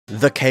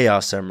The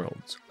Chaos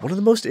Emeralds, one of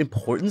the most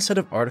important set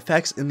of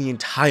artifacts in the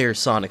entire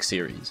Sonic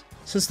series.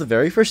 Since the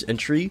very first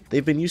entry,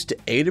 they've been used to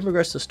aid and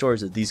progress the stories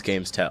that these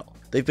games tell.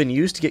 They've been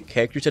used to get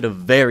characters out of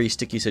very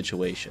sticky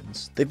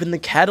situations. They've been the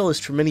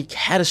catalyst for many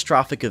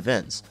catastrophic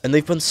events, and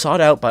they've been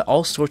sought out by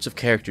all sorts of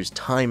characters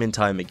time and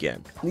time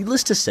again.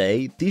 Needless to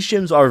say, these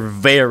gems are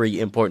very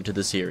important to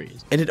the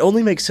series, and it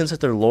only makes sense that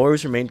their lore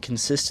has remained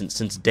consistent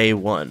since day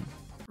one.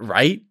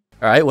 Right?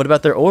 Alright, what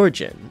about their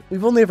origin?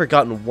 We've only ever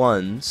gotten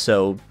one,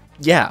 so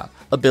yeah.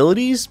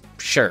 Abilities?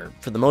 Sure,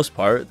 for the most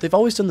part, they've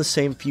always done the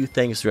same few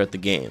things throughout the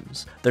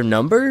games. Their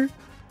number?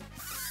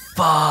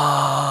 Fuck.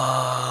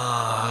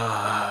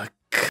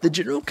 The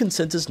general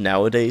consensus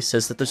nowadays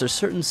says that there's a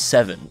certain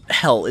 7,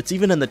 hell, it's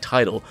even in the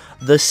title,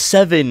 the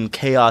 7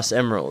 Chaos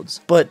Emeralds.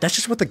 But that's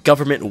just what the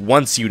government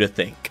wants you to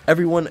think.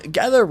 Everyone,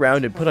 gather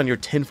around and put on your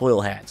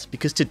tinfoil hats,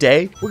 because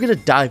today, we're gonna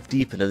dive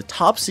deep into the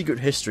top secret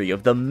history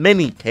of the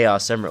many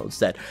Chaos Emeralds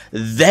that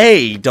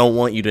they don't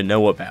want you to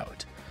know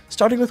about.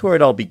 Starting with where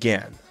it all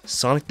began,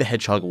 Sonic the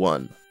Hedgehog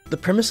 1. The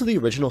premise of the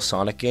original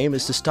Sonic game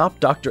is to stop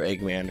Dr.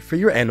 Eggman, free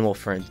your animal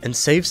friend, and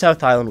save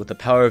South Island with the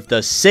power of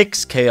the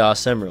 6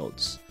 Chaos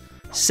Emeralds.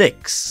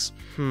 6.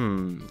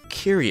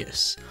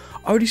 Curious.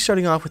 Already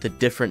starting off with a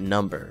different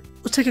number.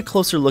 Let's take a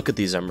closer look at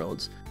these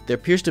emeralds. There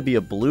appears to be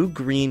a blue,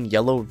 green,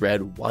 yellow,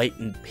 red, white,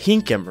 and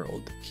pink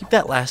emerald. Keep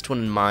that last one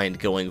in mind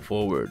going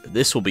forward.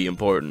 This will be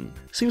important.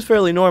 Seems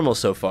fairly normal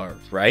so far,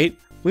 right?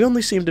 We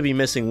only seem to be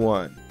missing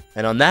one.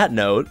 And on that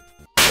note,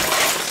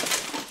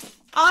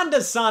 on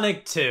to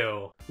Sonic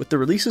 2! With the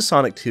release of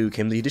Sonic 2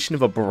 came the addition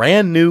of a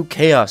brand new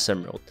Chaos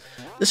Emerald.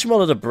 This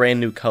emerald has a brand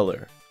new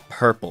color,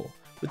 purple.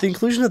 With the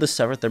inclusion of the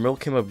 7th emerald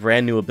came a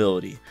brand new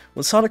ability.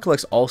 When Sonic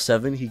collects all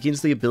 7, he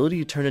gains the ability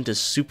to turn into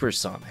Super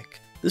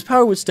Sonic. This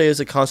power would stay as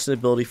a constant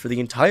ability for the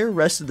entire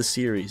rest of the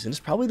series, and is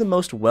probably the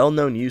most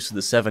well-known use of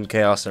the 7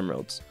 Chaos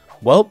Emeralds.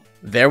 Well,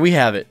 there we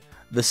have it.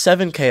 The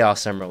 7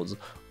 Chaos Emeralds.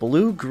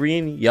 Blue,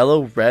 green,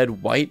 yellow,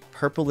 red, white,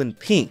 purple, and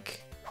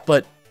pink.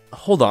 But,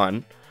 hold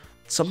on.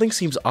 Something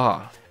seems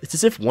off. It's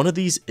as if one of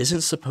these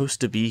isn't supposed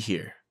to be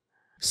here.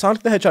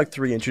 Sonic the Hedgehog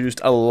 3 introduced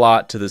a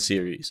lot to the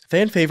series.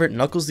 Fan favorite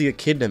Knuckles the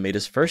Echidna made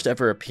his first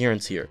ever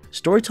appearance here.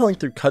 Storytelling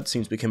through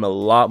cutscenes became a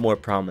lot more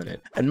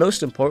prominent. And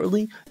most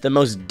importantly, the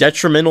most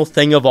detrimental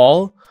thing of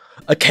all,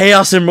 a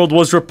Chaos Emerald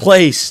was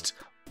replaced!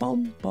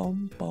 Bum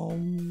bum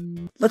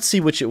bum. Let's see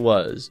which it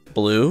was.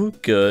 Blue,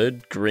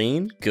 good.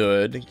 Green,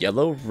 good.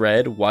 Yellow,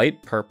 red,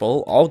 white,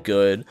 purple, all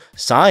good.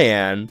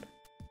 Cyan.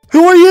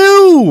 Who are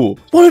you?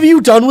 What have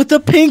you done with the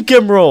pink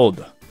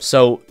emerald?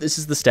 So, this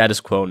is the status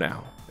quo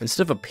now.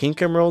 Instead of a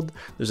pink emerald,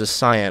 there's a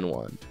cyan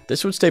one.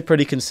 This would stay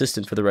pretty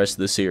consistent for the rest of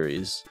the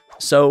series.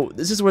 So,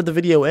 this is where the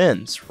video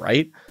ends,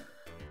 right?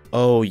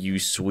 Oh, you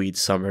sweet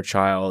summer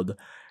child.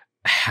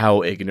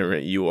 How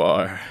ignorant you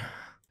are.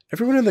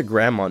 Everyone and their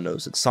grandma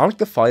knows that Sonic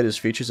the Fighters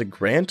features a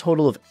grand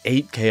total of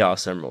 8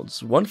 Chaos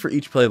Emeralds, one for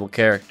each playable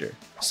character.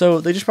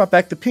 So, they just brought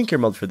back the pink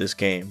emerald for this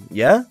game,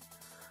 yeah?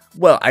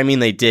 Well, I mean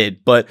they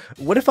did, but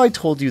what if I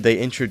told you they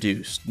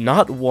introduced,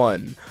 not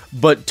 1,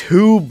 but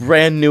 2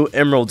 brand new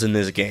emeralds in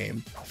this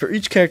game? For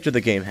each character the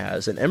game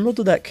has, an emerald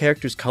of that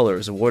character's color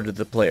is awarded to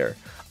the player,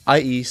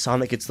 i.e.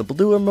 Sonic gets the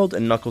blue emerald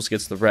and Knuckles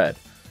gets the red.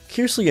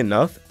 Curiously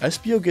enough,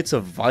 Espio gets a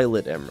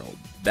violet emerald,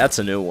 that's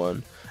a new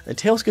one, and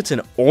Tails gets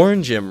an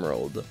orange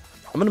emerald.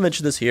 I'm going to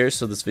mention this here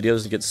so this video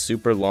doesn't get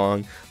super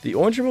long. The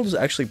orange emerald is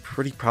actually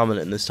pretty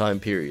prominent in this time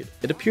period.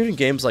 It appeared in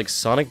games like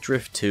Sonic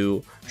Drift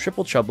 2,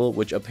 Triple Trouble,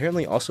 which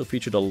apparently also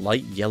featured a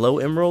light yellow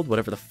emerald,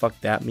 whatever the fuck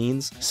that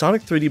means,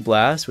 Sonic 3D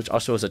Blast, which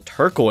also has a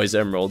turquoise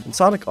emerald, and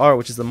Sonic R,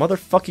 which is the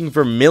motherfucking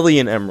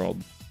vermilion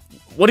emerald.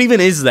 What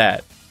even is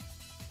that?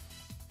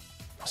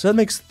 So that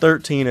makes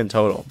 13 in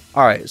total.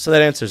 Alright, so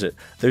that answers it.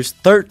 There's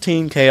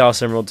 13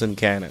 Chaos Emeralds in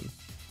canon.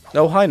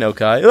 Oh, hi,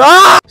 Nokai.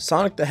 Ah!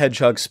 Sonic the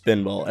Hedgehog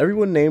Spinball,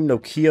 everyone named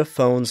Nokia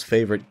Phone's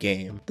favorite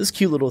game. This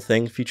cute little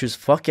thing features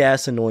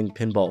fuck-ass annoying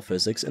pinball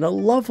physics and a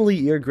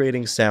lovely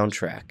ear-grating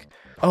soundtrack.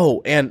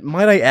 Oh, and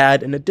might I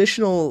add an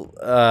additional,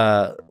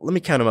 let me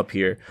count them up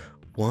here.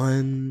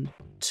 1,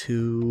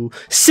 2,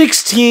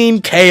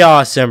 16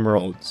 Chaos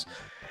Emeralds!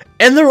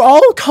 And they're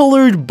all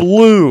colored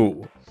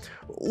blue!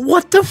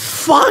 What the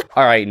fuck?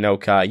 Alright,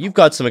 Nokai, you've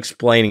got some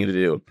explaining to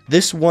do.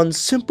 This one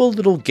simple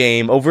little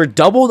game over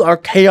doubled our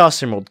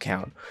Chaos Emerald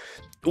count.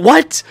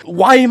 What?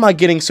 Why am I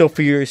getting so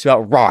furious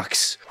about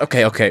rocks?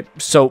 Okay,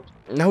 so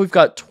now we've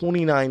got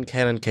 29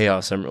 canon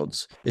Chaos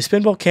Emeralds. Is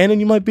Spinball canon,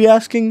 you might be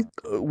asking?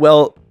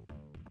 Well,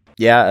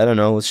 yeah, I don't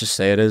know, let's just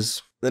say it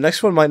is. The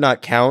next one might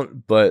not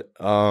count, but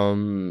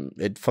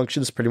it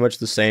functions pretty much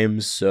the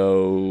same,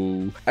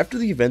 so... After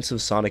the events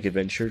of Sonic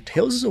Adventure,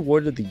 Tails is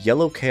awarded the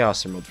Yellow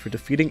Chaos Emerald for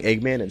defeating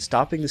Eggman and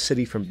stopping the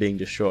city from being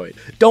destroyed.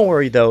 Don't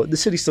worry though, the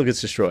city still gets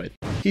destroyed.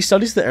 He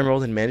studies the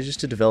emerald and manages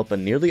to develop a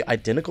nearly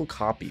identical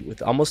copy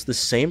with almost the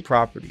same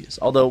properties,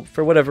 although,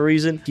 for whatever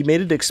reason, he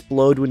made it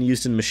explode when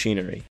used in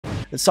machinery.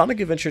 In Sonic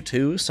Adventure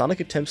 2,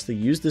 Sonic attempts to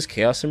use this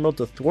Chaos Emerald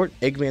to thwart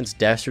Eggman's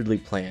dastardly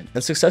plan,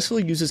 and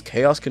successfully uses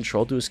Chaos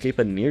Control to escape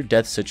a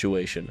near-death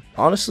situation.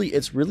 Honestly,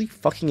 it's really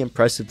fucking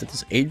impressive that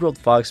this 8-year-old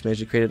fox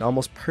managed to create an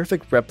almost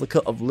perfect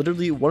replica of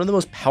literally one of the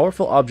most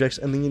powerful objects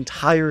in the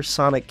entire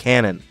Sonic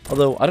canon.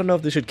 Although, I don't know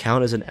if this should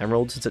count as an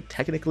emerald since it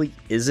technically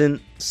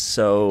isn't,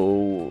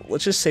 so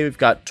let's just say we've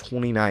got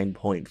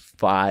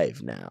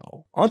 29.5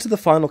 now. On to the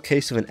final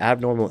case of an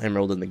abnormal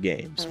emerald in the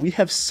games. We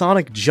have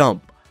Sonic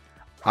Jump.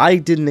 I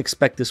didn't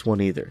expect this one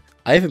either.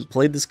 I haven't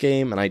played this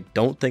game, and I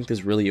don't think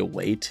there's really a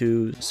way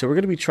to, so we're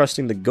going to be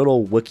trusting the good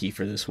old wiki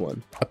for this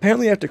one.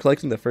 Apparently, after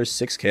collecting the first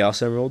 6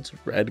 Chaos Emeralds,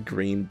 red,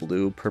 green,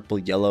 blue, purple,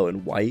 yellow,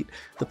 and white,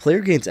 the player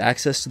gains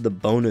access to the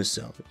bonus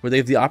zone, where they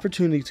have the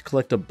opportunity to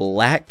collect a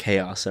black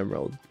Chaos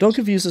Emerald. Don't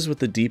confuse this with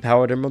the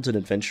depowered emeralds in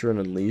Adventure and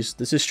Unleashed.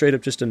 This is straight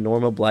up just a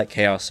normal black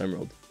Chaos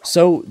Emerald.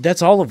 So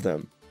that's all of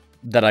them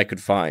that I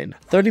could find.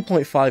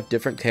 30.5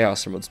 different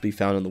Chaos Emeralds to be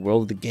found in the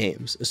world of the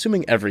games,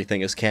 assuming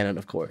everything is canon,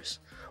 of course.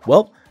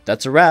 Well,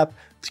 that's a wrap.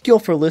 Thank you all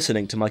for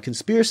listening to my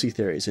conspiracy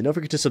theories, and don't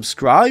forget to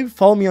subscribe,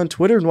 follow me on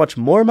Twitter, and watch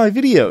more of my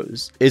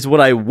videos. Is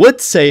what I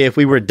would say if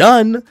we were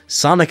done.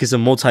 Sonic is a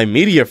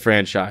multimedia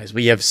franchise.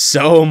 We have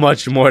so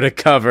much more to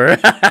cover.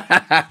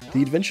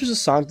 The Adventures of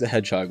Sonic the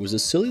Hedgehog was a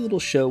silly little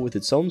show with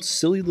its own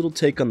silly little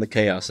take on the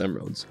Chaos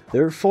Emeralds.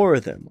 There are 4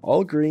 of them,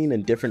 all green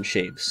and different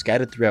shapes,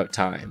 scattered throughout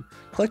time.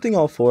 Collecting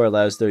all 4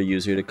 allows their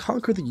user to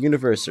conquer the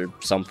universe or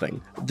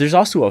something. There's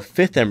also a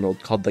 5th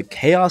emerald called the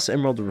Chaos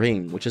Emerald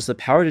Ring, which has the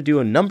power to do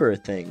a number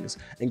of things,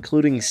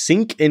 including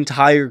sink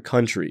entire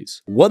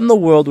countries. What in the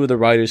world were the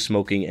writers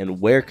smoking, and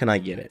where can I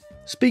get it?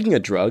 Speaking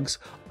of drugs,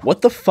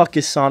 what the fuck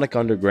is Sonic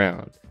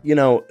Underground? You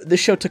know,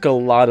 this show took a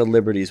lot of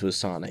liberties with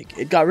Sonic.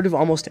 It got rid of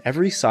almost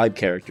every side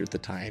character at the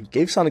time,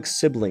 gave Sonic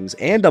siblings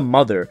and a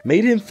mother,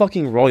 made him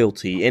fucking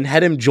royalty, and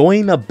had him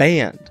join a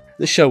band.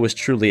 This show was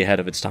truly ahead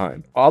of its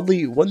time.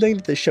 Oddly, one thing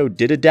that the show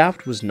did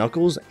adapt was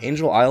Knuckles,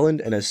 Angel Island,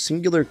 and a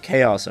singular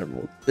Chaos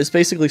Emerald. This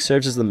basically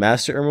serves as the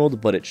Master Emerald,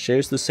 but it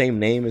shares the same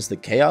name as the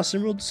Chaos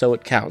Emerald, so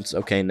it counts.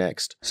 Okay,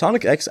 next.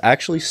 Sonic X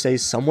actually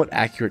stays somewhat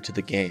accurate to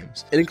the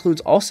games. It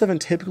includes all 7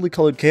 typically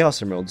colored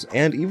Chaos Emeralds,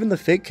 and even the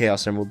fake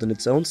Chaos Emerald in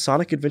its own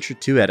Sonic Adventure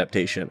 2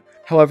 adaptation.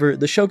 However,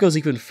 the show goes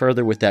even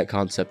further with that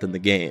concept in the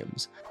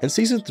games. In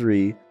Season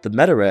 3, the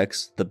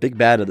Meta-Rex, the big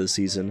bad of the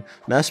season,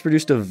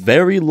 mass-produced a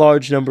very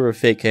large number of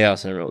fake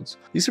Chaos Emeralds.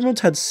 These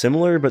emeralds had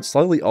similar but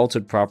slightly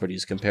altered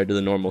properties compared to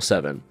the normal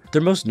 7.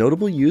 Their most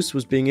notable use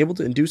was being able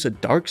to induce a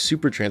dark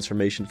super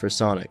transformation for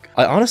Sonic.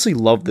 I honestly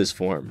love this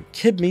form.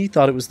 Kid me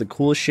thought it was the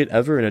coolest shit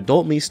ever, and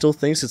adult me still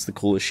thinks it's the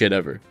coolest shit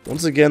ever.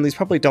 Once again, these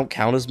probably don't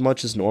count as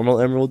much as normal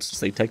emeralds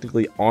since they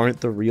technically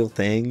aren't the real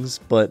things,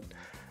 but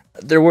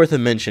they're worth a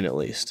mention at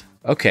least.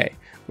 Okay,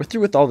 we're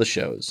through with all the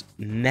shows.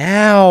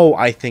 Now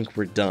I think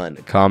we're done.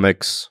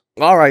 Comics.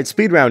 Alright,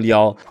 speed round,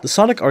 y'all. The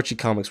Sonic Archie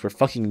comics were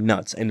fucking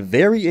nuts and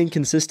very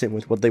inconsistent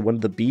with what they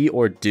wanted to be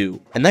or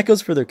do. And that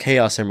goes for their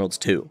Chaos Emeralds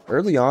too.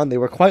 Early on, they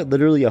were quite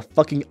literally a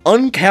fucking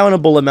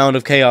uncountable amount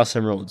of Chaos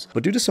Emeralds.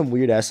 But due to some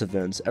weird ass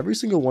events, every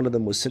single one of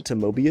them was sent to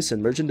Mobius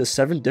and merged into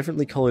 7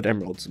 differently colored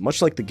emeralds,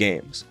 much like the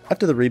games.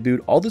 After the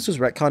reboot, all this was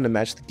retconned to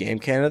match the game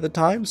canon at the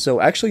time,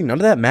 so actually none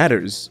of that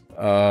matters.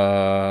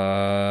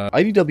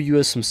 IDW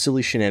has some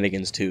silly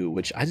shenanigans too,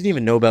 which I didn't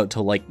even know about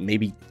till like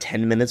maybe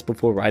 10 minutes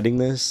before writing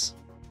this.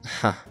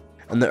 Huh.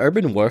 In the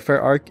Urban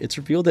Warfare arc, it's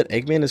revealed that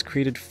Eggman has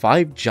created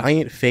 5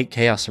 giant fake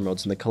Chaos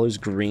Emeralds in the colors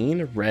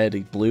green,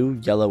 red, blue,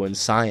 yellow, and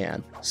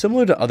cyan.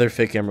 Similar to other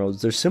fake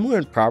emeralds, they're similar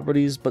in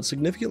properties, but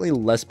significantly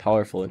less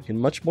powerful and can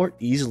much more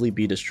easily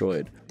be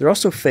destroyed. They're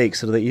also fake,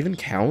 so do they even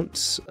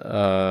count?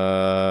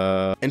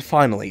 And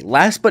finally,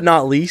 last but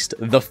not least,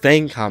 the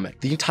Fang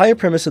comic. The entire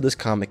premise of this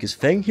comic is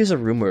Fang hears a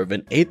rumor of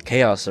an 8th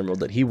Chaos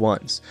Emerald that he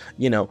wants.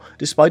 You know,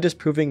 despite us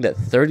proving that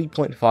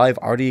 30.5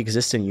 already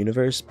exists in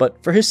universe,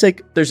 but for his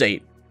sake, there's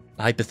 8.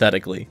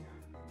 Hypothetically.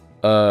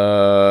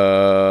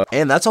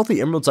 And that's all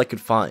the emeralds I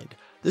could find.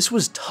 This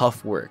was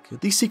tough work.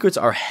 These secrets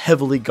are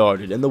heavily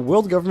guarded, and the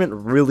world government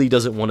really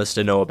doesn't want us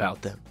to know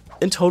about them.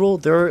 In total,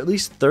 there are at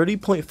least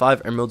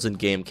 30.5 emeralds in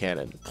game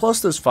canon, plus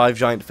those 5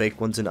 giant fake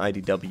ones in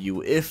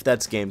IDW, if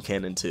that's game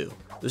canon too.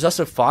 There's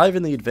also 5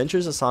 in the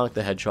Adventures of Sonic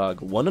the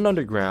Hedgehog, 1 in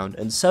Underground,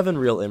 and 7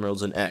 real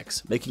emeralds in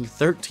X, making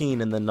 13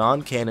 in the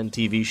non-canon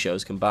TV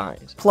shows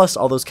combined. Plus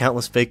all those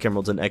countless fake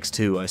emeralds in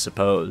X2, I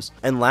suppose.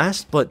 And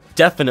last, but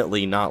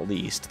definitely not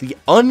least, the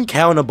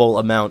uncountable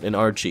amount in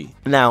Archie.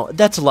 Now,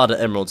 that's a lot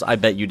of emeralds I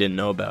bet you didn't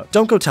know about.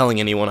 Don't go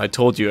telling anyone I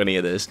told you any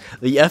of this.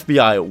 The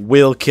FBI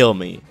will kill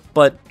me.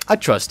 But I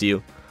trust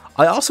you.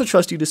 I also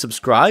trust you to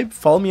subscribe,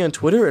 follow me on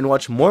Twitter, and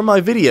watch more of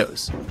my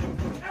videos.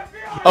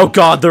 Oh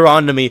god, they're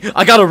on to me.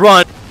 I gotta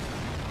run!